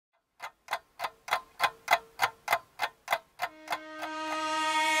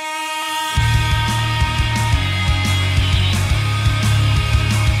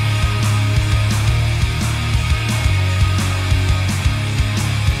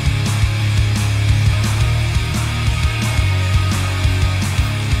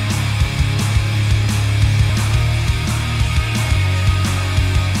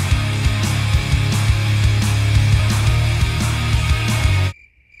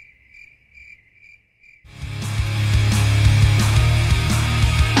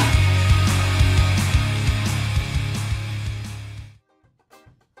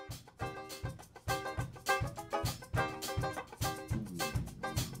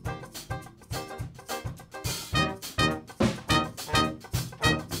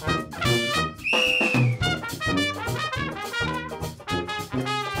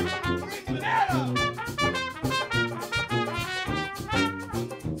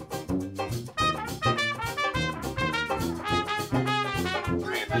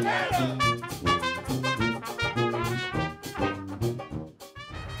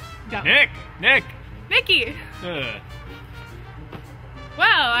Nick! Nikki! Well,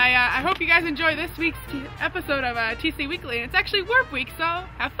 I hope you guys enjoy this week's episode of TC Weekly. It's actually Warp Week, so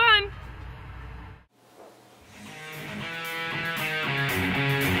have fun!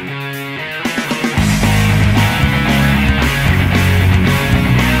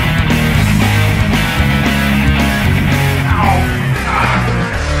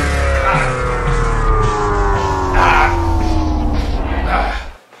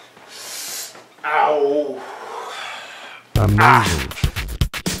 Amazing.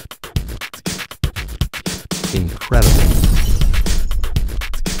 Incredible.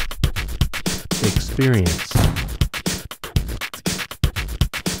 Experience.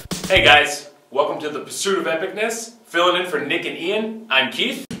 Hey guys, welcome to the Pursuit of Epicness. Filling in for Nick and Ian, I'm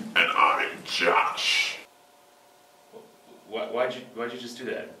Keith. And I'm Josh. Why'd you just do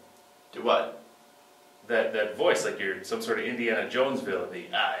that? Do what? That voice, like you're some sort of Indiana Jonesville, the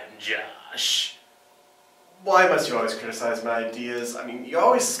I'm Josh. Why must you always criticize my ideas? I mean, you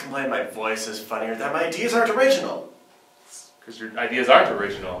always complain my voice is funnier, that my ideas aren't original. Because your ideas aren't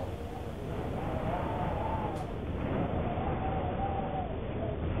original.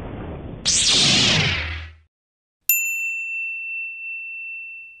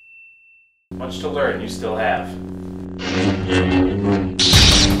 Much to learn, you still have.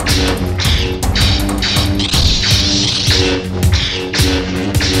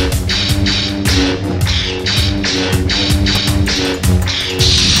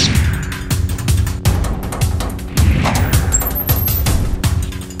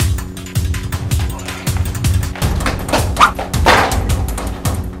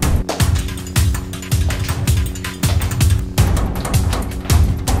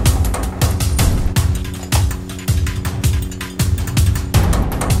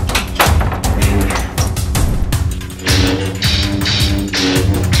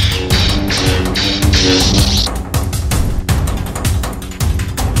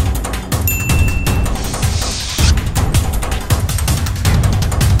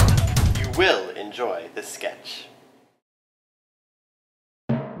 Will enjoy this sketch.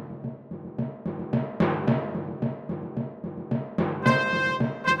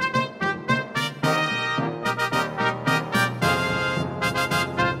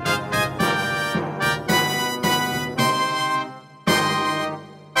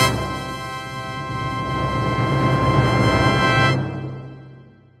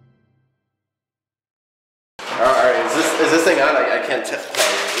 Alright, is this thing on? I can't tell.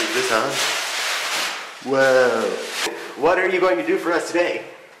 Is this on? Whoa. What are you going to do for us today?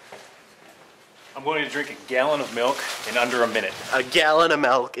 I'm going to drink a gallon of milk in under a minute. A gallon of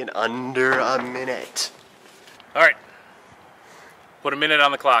milk in under a minute. Alright. Put a minute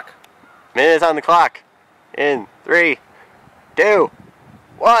on the clock. Minutes on the clock. In 3, 2,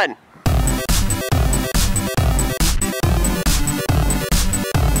 1.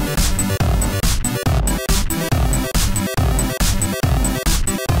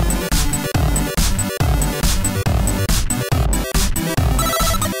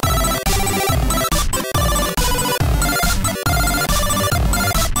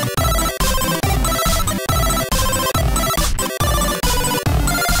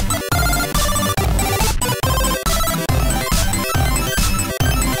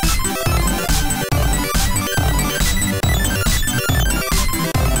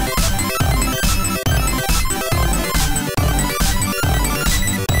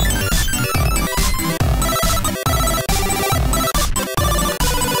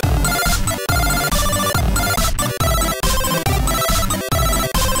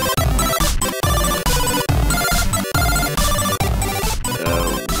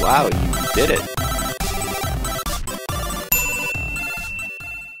 Wow, you did it.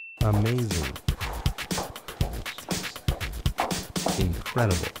 Amazing.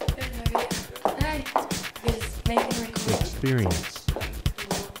 Incredible. Experience.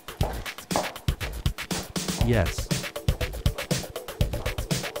 Yes.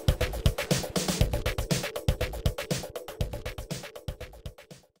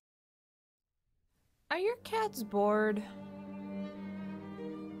 Are your cats bored?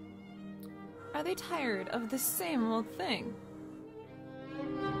 Are they tired of the same old thing?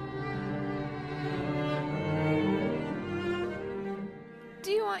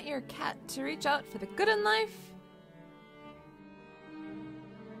 Do you want your cat to reach out for the good in life?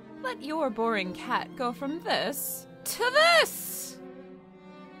 Let your boring cat go from this to this!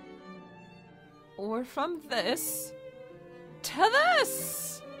 Or from this to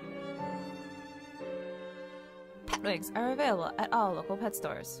this! Pet wigs are available at all local pet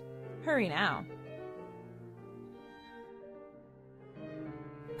stores. Hurry now.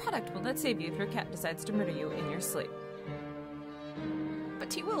 product will not save you if your cat decides to murder you in your sleep.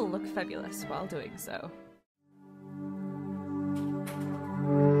 But he will look fabulous while doing so.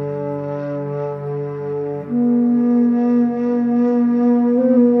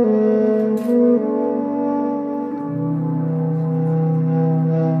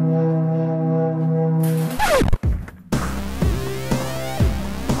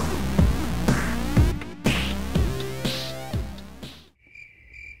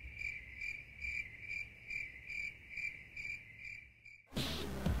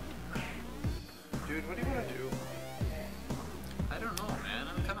 Dude, what do you want to do? I don't know, man.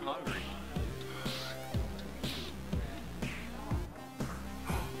 I'm kind of hungry.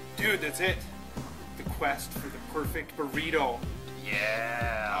 Dude, that's it. The quest for the perfect burrito.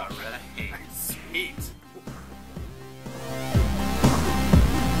 Yeah, right. Sweet.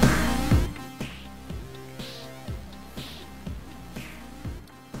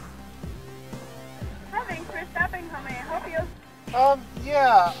 Hi, thanks for stopping. How may I help you?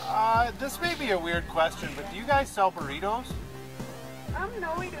 This may be a weird question, but do you guys sell burritos?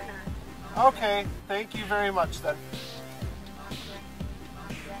 No, we do not. Okay, thank you very much then.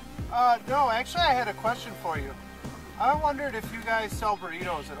 No, actually I had a question for you. I wondered if you guys sell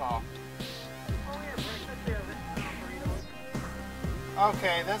burritos at all. Oh, we have breakfast service, burritos.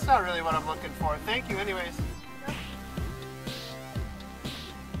 Okay, that's not really what I'm looking for. Thank you anyways.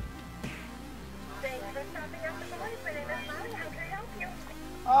 Thanks for stopping at the place. My name is Molly. How can I help you?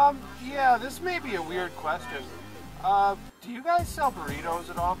 Yeah, this may be a weird question. Do you guys sell burritos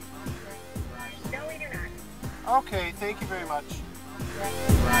at all? No, we do not. Okay, thank you very much.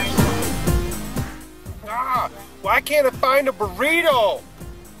 Why can't I find a burrito?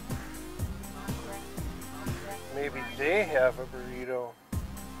 Maybe they have a burrito.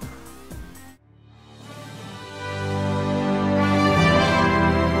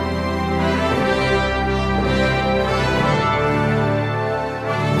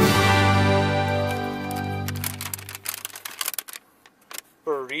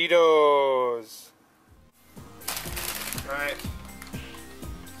 Burritos. Alright,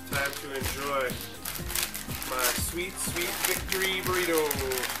 it's time to enjoy my sweet, sweet victory burrito.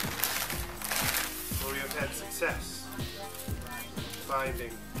 Where we have had success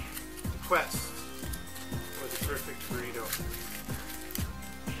finding the quest for the perfect burrito.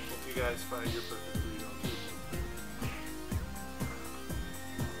 Hope you guys find your perfect burrito too.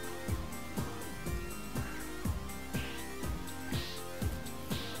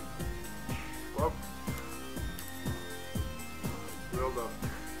 Well, well done.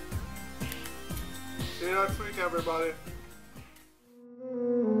 See you next week, everybody.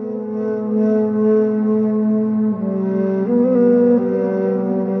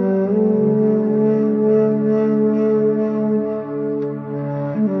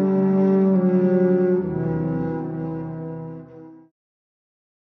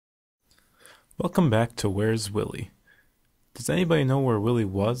 Welcome back to Where's Willie? Does anybody know where Willie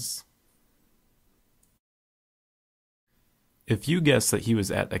was? If you guessed that he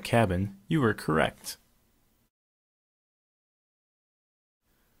was at a cabin, you were correct.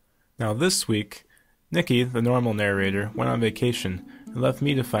 Now this week, Nikki, the normal narrator, went on vacation and left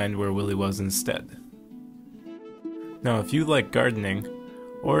me to find where Willie was instead. Now if you like gardening,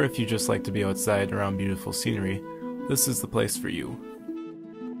 or if you just like to be outside around beautiful scenery, this is the place for you.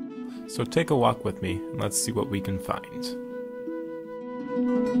 So take a walk with me and let's see what we can find.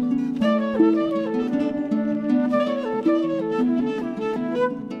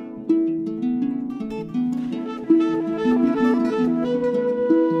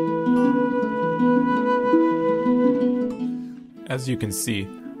 As you can see,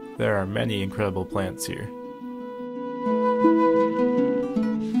 there are many incredible plants here.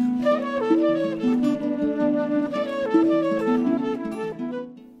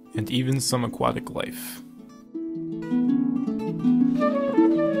 And even some aquatic life.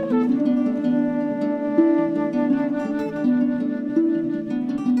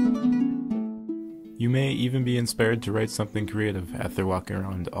 You may even be inspired to write something creative after walking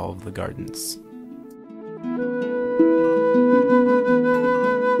around all of the gardens.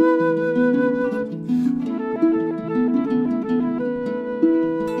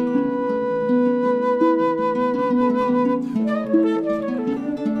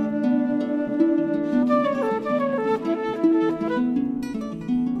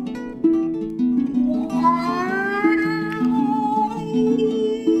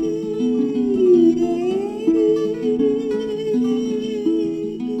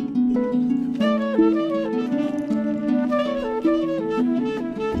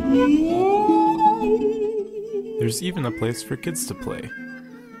 There's even a place for kids to play.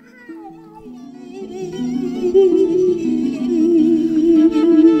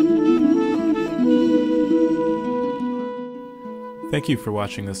 Thank you for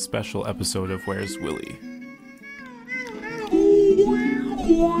watching this special episode of Where's Willie?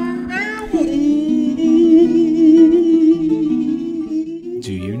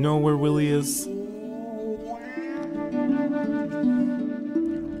 Do you know where Willie is?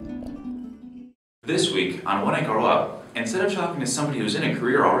 This week on When I Grow Up, instead of talking to somebody who's in a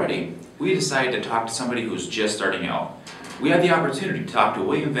career already, we decided to talk to somebody who's just starting out. We had the opportunity to talk to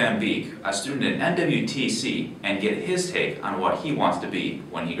William Van Beek, a student at NWTC, and get his take on what he wants to be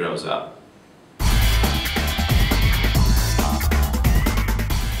when he grows up.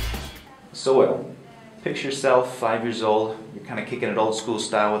 So Will, picture yourself 5 years old, you're kind of kicking it old school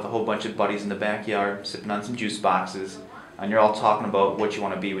style with a whole bunch of buddies in the backyard, sipping on some juice boxes, and you're all talking about what you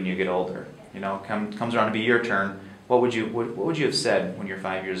want to be when you get older. You know, comes around to be your turn. What would you have said when you're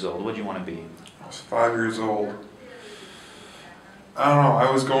 5 years old? What would you want to be? I was 5 years old. I don't know, I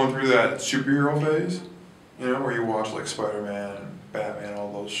was going through that superhero phase, you know, where you watch like Spider-Man and Batman,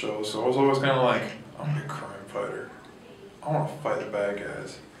 all those shows. So I was always kind of like, I'm gonna be a crime fighter. I want to fight the bad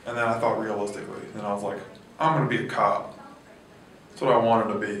guys. And then I thought realistically, and I was like, I'm gonna be a cop. That's what I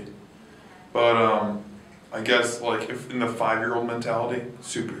wanted to be. But I guess like if in the 5-year-old mentality,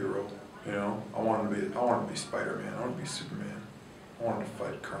 superhero. You know, I wanted to be Spider-Man. I wanted to be Superman. I wanted to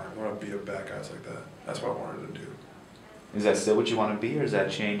fight crime. I wanted to be a bad guys like that. That's what I wanted to do. Is that still what you want to be, or has that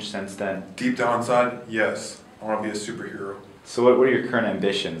changed since then? Deep down inside, yes. I want to be a superhero. So what are your current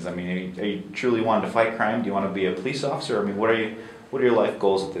ambitions? I mean, are you truly wanting to fight crime? Do you want to be a police officer? I mean, what are your life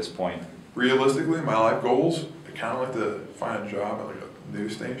goals at this point? Realistically, my life goals, I kind of like to find a job at like a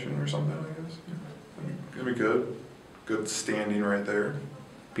news station or something, I guess. It'd be good. Good standing right there.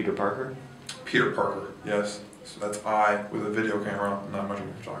 Peter Parker? Peter Parker, yes. So that's I with a video camera, not much of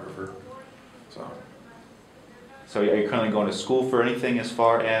a photographer. So are you currently going to school for anything as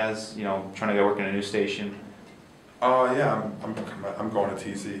far as, you know, trying to go work in a news station? Yeah, I'm going to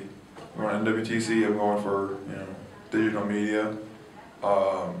TC. I'm going to NWTC, I'm going for, you know, digital media.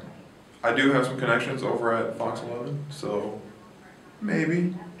 I do have some connections over at Fox 11, so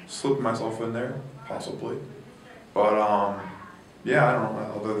maybe slip myself in there, possibly. But yeah, I don't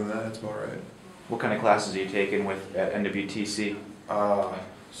know, other than that, it's about right. What kind of classes are you taking at NWTC? So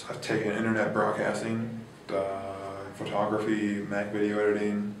I've taken internet broadcasting, photography, Mac video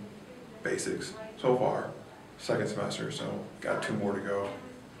editing, basics so far. Second semester, so got 2 more to go.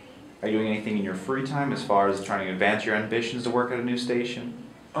 Are you doing anything in your free time as far as trying to advance your ambitions to work at a news station?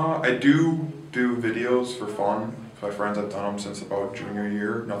 I do videos for fun. My friends have done them since about junior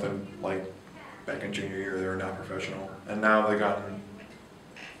year. Nothing like back in junior year, they were not professional. And now they've gotten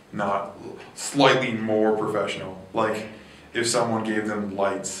not slightly more professional. Like if someone gave them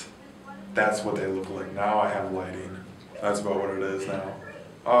lights, that's what they look like. Now I have lighting. That's about what it is now.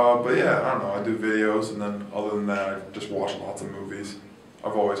 But yeah, I don't know, I do videos, and then other than that, I just watch lots of movies.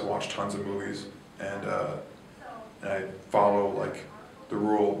 I've always watched tons of movies, and I follow like the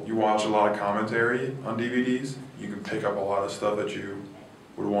rule. You watch a lot of commentary on DVDs, you can pick up a lot of stuff that you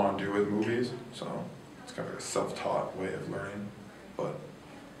would want to do with movies, so it's kind of like a self-taught way of learning. But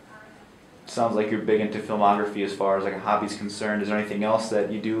sounds like you're big into filmography as far as like a hobby's concerned. Is there anything else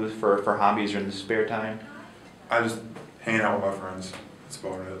that you do for hobbies or in the spare time? I just hang out with my friends. That's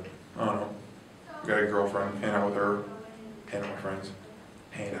about it. I don't know. Got a girlfriend, hang out with her, hang out with my friends,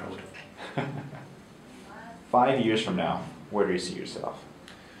 hang out. 5 years from now, where do you see yourself?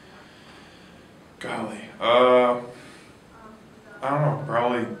 Golly, I don't know,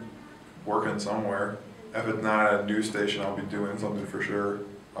 probably working somewhere. If it's not at a news station, I'll be doing something for sure.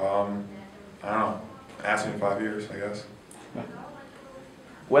 I don't know, ask me in 5 years, I guess.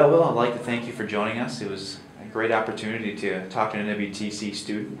 Well, Will, I'd like to thank you for joining us. It was a great opportunity to talk to an NWTC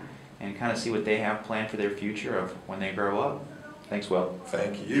student and kind of see what they have planned for their future of when they grow up. Thanks, Will.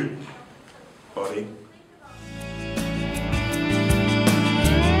 Thank you, buddy.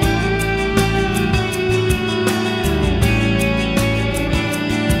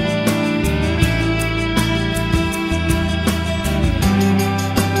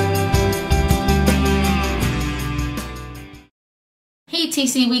 Hey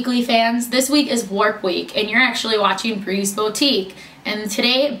TC Weekly fans, this week is Warp Week and you're actually watching Bree's Boutique. And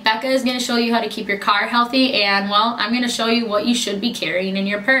today Becca is going to show you how to keep your car healthy, and well, I'm going to show you what you should be carrying in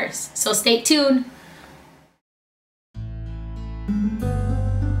your purse. So stay tuned.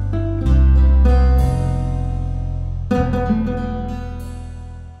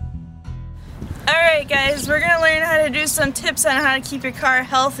 Alright guys, we're going to learn how to do some tips on how to keep your car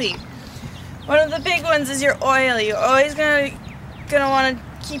healthy. One of the big ones is your oil. You're always gonna want to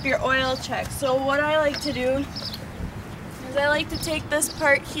keep your oil checked. So what I like to do is I like to take this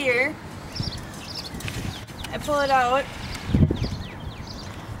part here, I pull it out,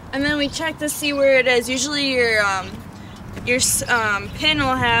 and then we check to see where it is. Usually your pin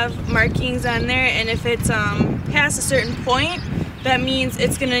will have markings on there, and if it's past a certain point, that means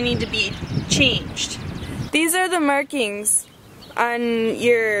it's going to need to be changed. These are the markings on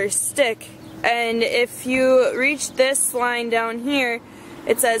your stick, and if you reach this line down here,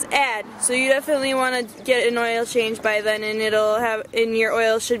 it says add. So you definitely want to get an oil change by then, and your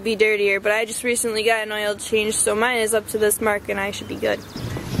oil should be dirtier. But I just recently got an oil change, so mine is up to this mark and I should be good.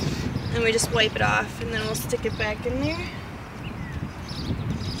 And we just wipe it off, and then we'll stick it back in there.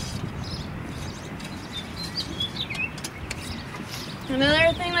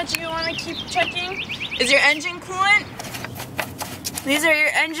 Another thing that you want to keep checking is your engine coolant. These are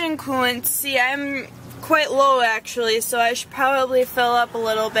your engine coolants. See, I'm quite low actually, so I should probably fill up a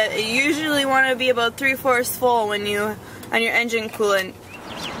little bit. You usually want to be about 3/4 full when on your engine coolant.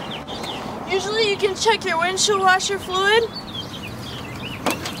 Usually you can check your windshield washer fluid,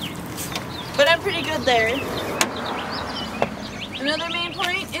 but I'm pretty good there. Another main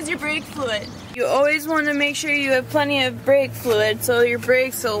point is your brake fluid. You always want to make sure you have plenty of brake fluid so your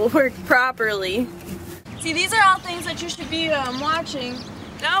brakes will work properly. See, these are all things that you should be watching.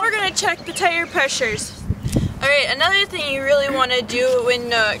 Now we're going to check the tire pressures. Alright, another thing you really want to do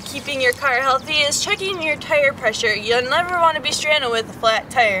when keeping your car healthy is checking your tire pressure. You'll never want to be stranded with a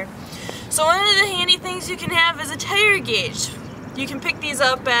flat tire. So one of the handy things you can have is a tire gauge. You can pick these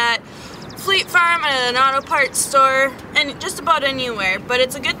up at Fleet Farm, at an auto parts store, and just about anywhere. But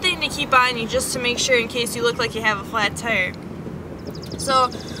it's a good thing to keep on you just to make sure in case you look like you have a flat tire. So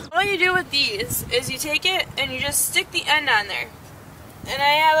what you do with these is you take it and you just stick the end on there. And I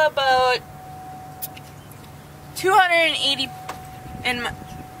have about 280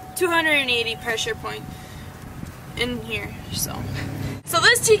 pressure point in here. So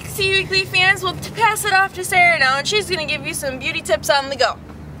this TC Weekly fans, will pass it off to Sarah now, and she's gonna give you some beauty tips on the go.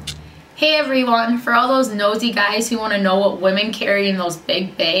 Hey everyone, for all those nosy guys who want to know what women carry in those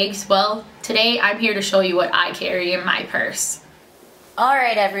big bags, well, today I'm here to show you what I carry in my purse.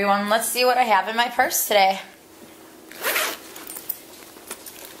 Alright everyone, let's see what I have in my purse today.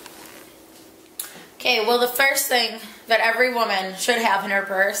 Okay, well the first thing that every woman should have in her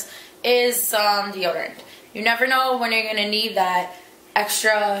purse is some deodorant. You never know when you're going to need that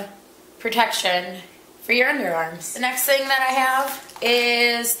extra protection for your underarms. The next thing that I have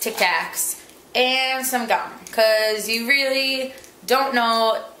is Tic Tacs and some gum, because you really don't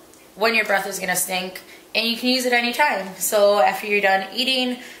know when your breath is going to stink, and you can use it anytime. So after you're done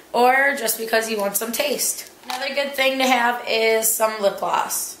eating, or just because you want some taste. Another good thing to have is some lip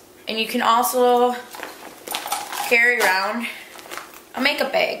gloss. And you can also carry around a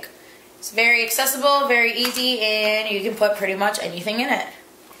makeup bag. It's very accessible, very easy, and you can put pretty much anything in it.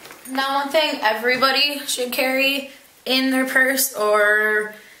 Now one thing everybody should carry in their purse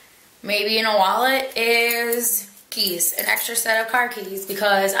or maybe in a wallet is keys, an extra set of car keys,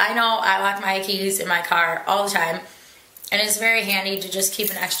 because I know I lock my keys in my car all the time, and it's very handy to just keep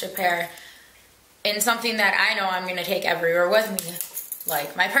an extra pair in something that I know I'm going to take everywhere with me,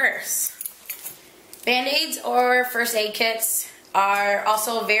 like my purse. Band-aids or first aid kits are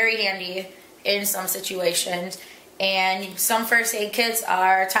also very handy in some situations, and some first aid kits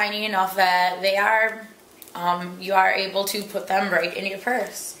are tiny enough that you are able to put them right in your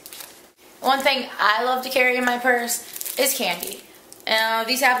purse. One thing I love to carry in my purse is candy.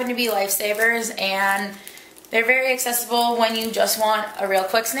 These happen to be lifesavers, and they're very accessible when you just want a real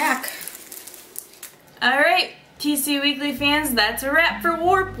quick snack. Alright, TC Weekly fans, that's a wrap for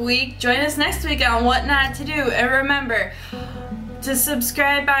Warp Week. Join us next week on What Not to Do, and remember to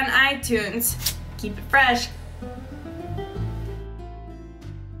subscribe on iTunes. Keep it fresh.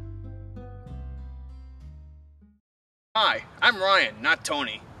 Hi, I'm Ryan, not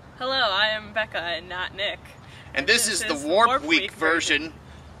Tony. Hello, I am Becca and not Nick. And this is the Warp Week version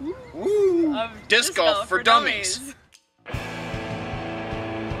of Disc Golf for Dummies.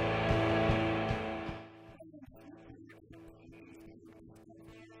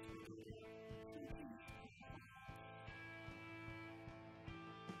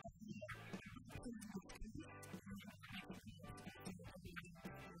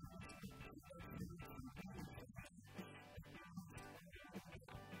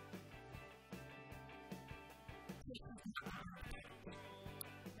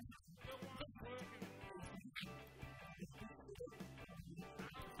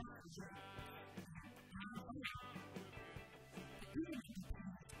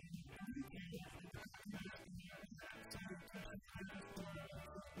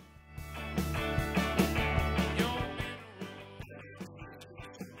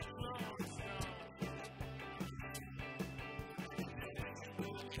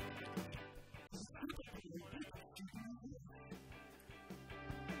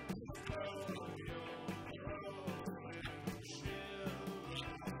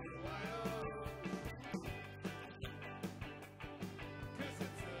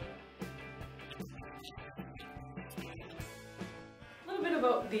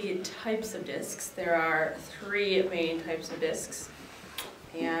 about the types of discs. There are 3 main types of discs.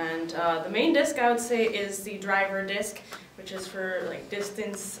 And the main disc I would say is the driver disc, which is for like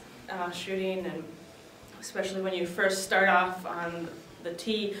distance shooting, and especially when you first start off on the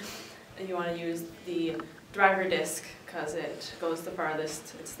tee, you want to use the driver disc because it goes the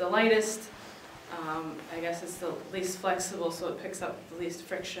farthest. It's the lightest. I guess it's the least flexible, so it picks up the least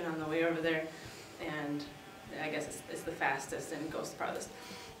friction on the way over there, and I guess it's the fastest and goes the farthest.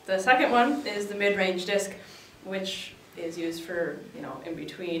 The second one is the mid-range disc, which is used for, you know, in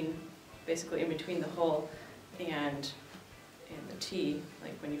between, basically in between the hole and the tee.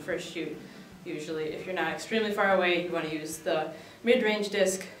 Like when you first shoot, usually if you're not extremely far away, you want to use the mid-range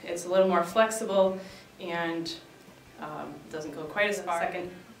disc. It's a little more flexible and doesn't go quite as far.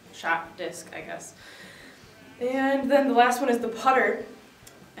 Second shot disc, I guess. And then the last one is the putter.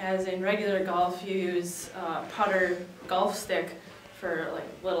 As in regular golf, you use putter golf stick for like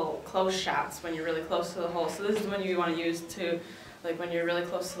little close shots when you're really close to the hole. So this is when you want to use to, like when you're really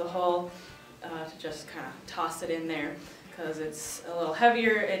close to the hole, to just kind of toss it in there because it's a little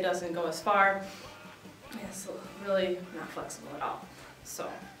heavier, it doesn't go as far, it's really not flexible at all. So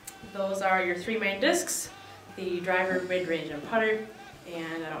those are your 3 main discs, the driver, mid-range, and putter.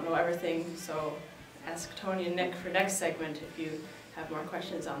 And I don't know everything, so ask Tony and Nick for next segment if you have more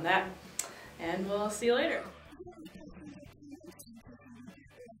questions on that. And we'll see you later.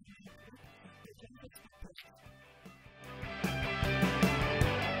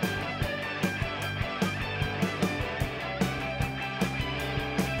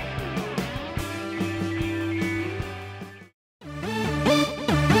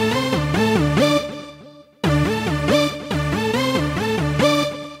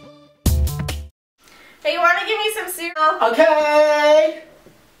 Hey, you want to give me some cereal? Okay.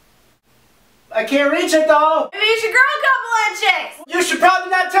 I can't reach it though. Maybe you should grow a couple inches. You should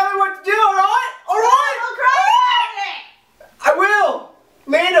probably not tell me what to do, alright? Alright? I'll cry about it. I will.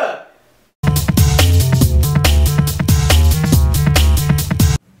 Later.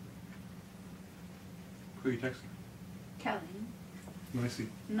 Who are you texting? Kelly. Let me see.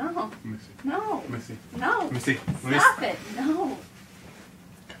 No. Let me see. No. Let me see. No. Let me see. Let me Stop see. it. No.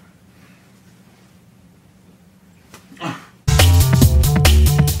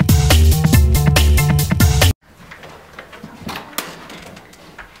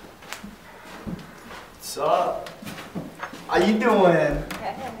 What's up? How you doing?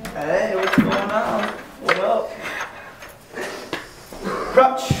 Hey, what's going on? What up?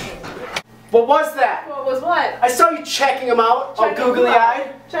 Crouch. What was that? What was what? I saw you checking him out, all Checking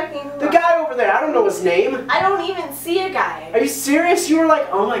googly-eyed. Checking who The out? guy over there, I don't know his name. I don't even see a guy. Are you serious? You were like,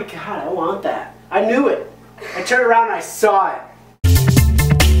 oh my god, I want that. I knew it. I turned around and I saw it.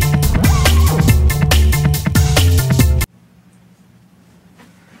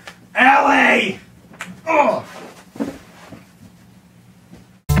 Allie! Oh!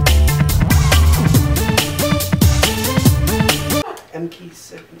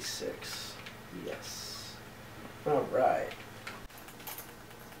 MK76. Yes. Alright.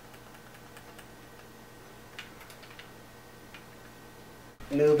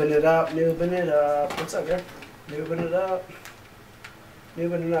 Noobing it up, noobing it up. What's up, girl? Noobing it up.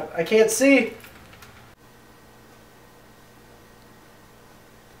 Noobing it up. I can't see!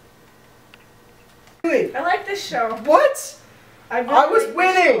 I like this show. What? I was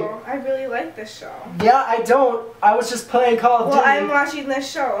winning! I really like this show. Yeah, I don't. I was just playing Call of Duty. Well, I'm watching this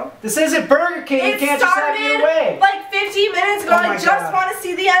show. This isn't Burger King. You can't just have your way. Like 15 minutes ago. Oh my I just God. want to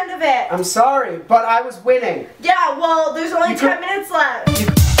see the end of it. I'm sorry, but I was winning. Yeah, well, there's only 10 minutes left.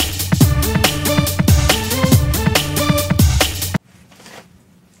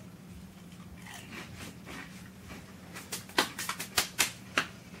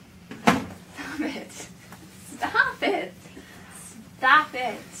 Stop it. Stop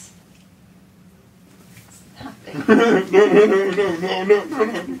it. Stop it.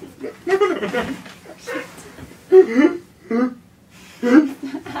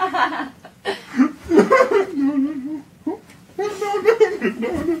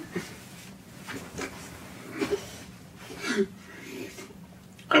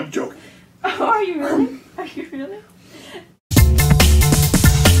 I'm joking. Oh, are you really? Are you really?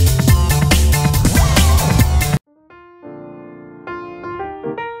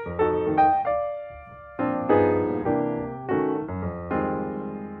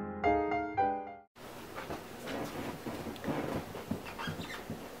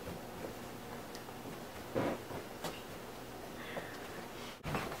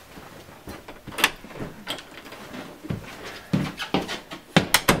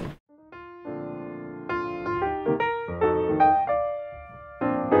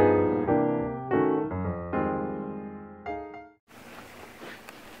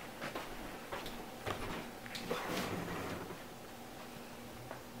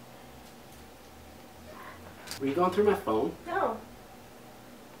 Were you going through my phone? No.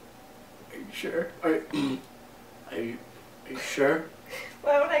 Are you sure? Are you sure?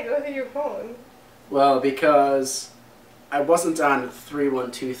 Why would I go through your phone? Well, because I wasn't on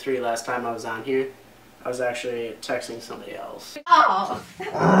 3123 last time I was on here. I was actually texting somebody else. Oh.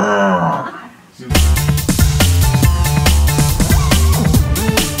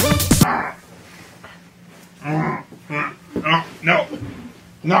 No.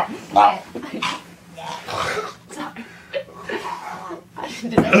 No. Sorry.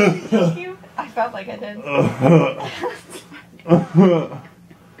 Did I kick you? I felt like I did.